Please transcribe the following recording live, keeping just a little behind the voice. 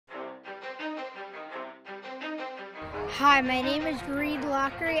Hi, my name is Reid,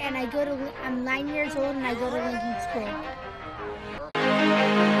 Loughery, and I'm 9 years old and I go to Lincoln School.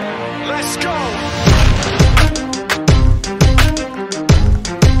 Let's go!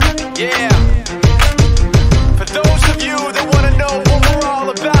 Yeah! For those of you that want to know what we're all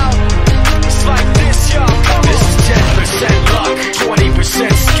about, it's like this, y'all. This is 10% luck,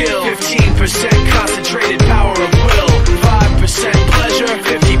 20% skill, 15% concentrated power of will, 5% pleasure,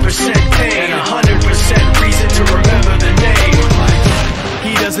 50% pain, and 100% reason to remember the name.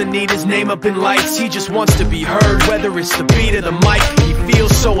 He doesn't need his name up in lights, he just wants to be heard, whether it's the beat of the mic. He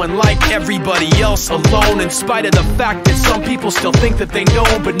feels so unlike everybody else, alone, in spite of the fact that some people still think that they know.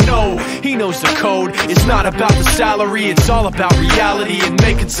 But no, he knows the code. It's not about the salary, it's all about reality and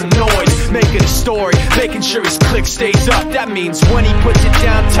making some noise, making a story, making sure his click stays up. That means when he puts it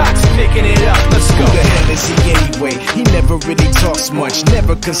down, Tox picking it up. Let's go. Who the hell is he anyway? He never really talks much,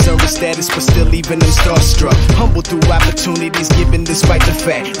 never concerned with status, but still leaving him starstruck. Humble through opportunities given despite the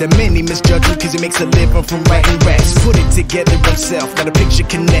fact that many misjudge him cause he makes a living from writing raps. Put it together himself, got a picture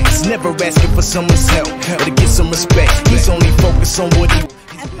connects, never asking for someone's help or to get some respect. He's only focused on what he...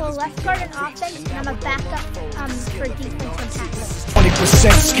 I play left guard and offense, and I'm a backup for defense and tackle.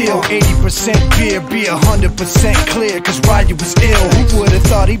 20% skill, 80% fear, be 100% clear, cause Reid was ill. Who would've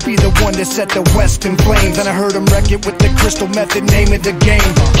thought he'd be the one that set the West in flames? And I heard him wreck it with the crystal method, name of the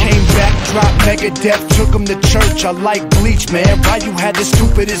game. Came back, dropped Megadeth, took him to church. I like Bleach, man. Reid had the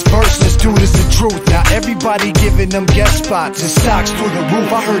stupidest verse, this dude is the truth. Now everybody giving them guest spots and stocks through the roof.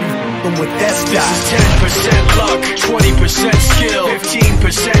 I heard him with that stock. This is 10% luck, 20% skill,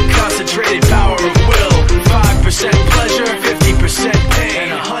 15% concentrated power of will, 5% pleasure, 50% pain,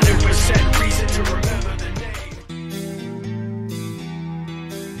 and 100% reason to remember the name.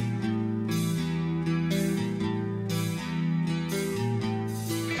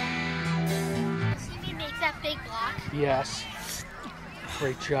 See me make that big block? Yes.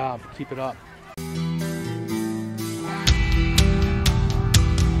 Great job. Keep it up.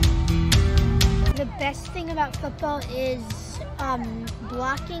 The best thing about football is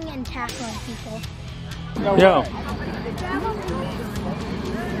blocking and tackling people. Yeah.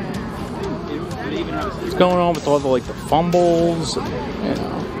 What's going on with all the the fumbles? You know.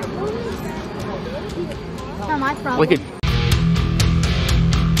 Not my problem. Look at.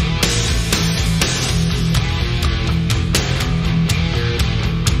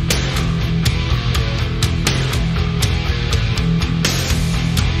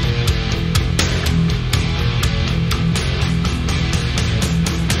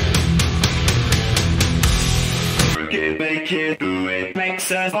 Make it do it,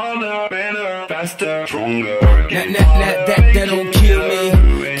 makes us harder, better, faster, stronger. That don't kill me,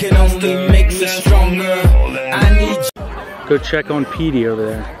 can only make me stronger. I need you. Go check on Petey over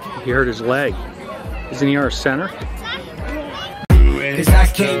there. He hurt his leg. Isn't he our center? Cause I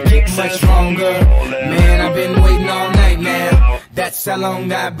can't get much stronger. Man, I've been waiting all night now. That's how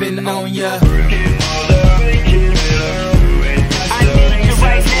long I've been on ya.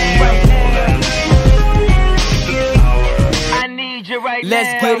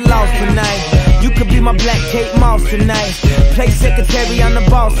 Let's get lost tonight. You could be my black Kate Moss tonight. Play secretary on the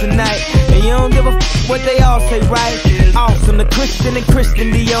boss tonight. And you don't give a f what they all say, right? Awesome, the Christian and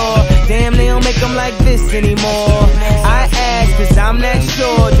Christian Dior. Damn, they don't make them like this anymore. I ask, cause I'm not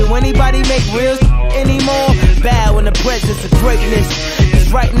sure. Do anybody make real anymore? Bow in the presence of greatness.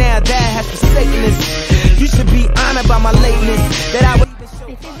 Cause right now that has forsaken us. You should be honored by my lateness. That I would.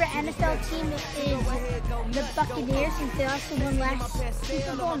 My favorite NFL team is the Buccaneers, since they also won last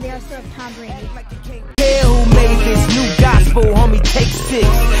Super Bowl and they also have Tom Brady. Care who made this new gospel, homie, take 6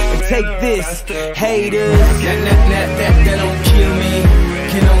 and take this, haters. That don't kill me,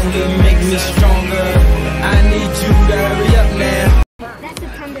 can only make me stronger. I need you to hurry up now. That's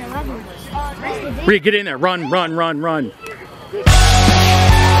September 11th. Reid, get in there. Run, run, run, run.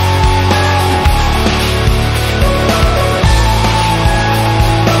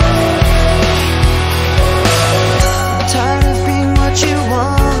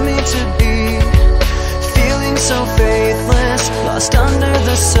 So faithless, lost under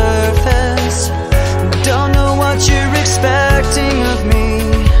the surface. Don't know what you're expecting of me,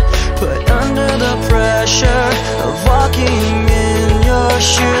 but under the pressure of walking in your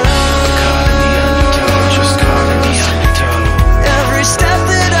shoes. Caught in the undertow, just caught in the undertow.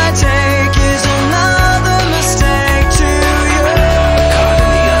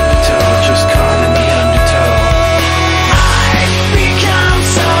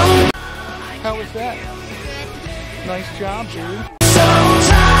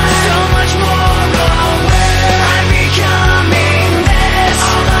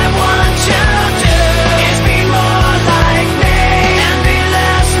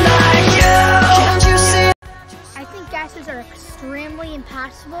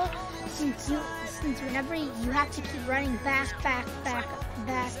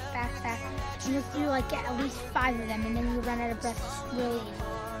 and you have to do like at least 5 of them, and then you run out of breath really easy.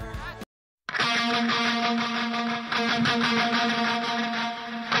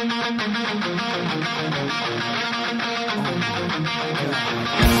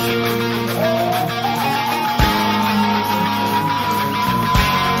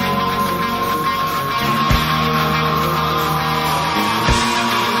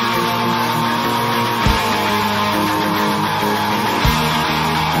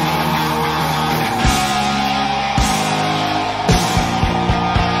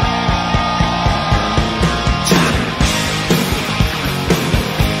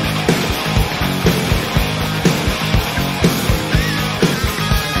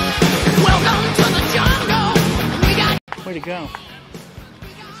 Way to go. All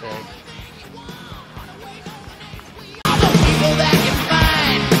the people that you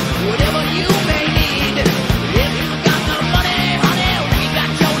find, whatever you may need. If you got the money, honey, we got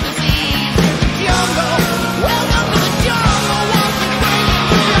your disease. Jungle, welcome to the jungle. Won't you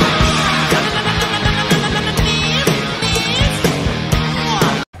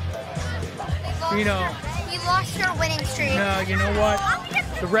bring it? You know. We lost our winning streak. No, you know what?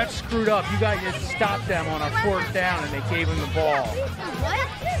 The refs screwed up. You guys just stopped them on our 4th down and they gave them the ball. What?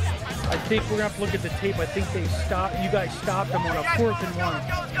 I think we're gonna have to look at the tape. I think they stopped. You guys stopped them on a 4th and 1.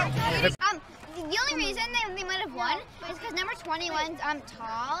 The only reason they might have won is because number 21's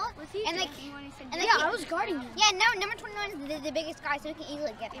tall, and I was guarding him. Yeah, no, number 21 is the biggest guy, so he can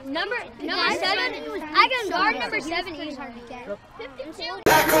easily get him. Number 7. I can guard number 7. He's hard to get. 52.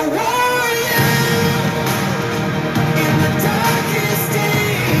 Like a warrior.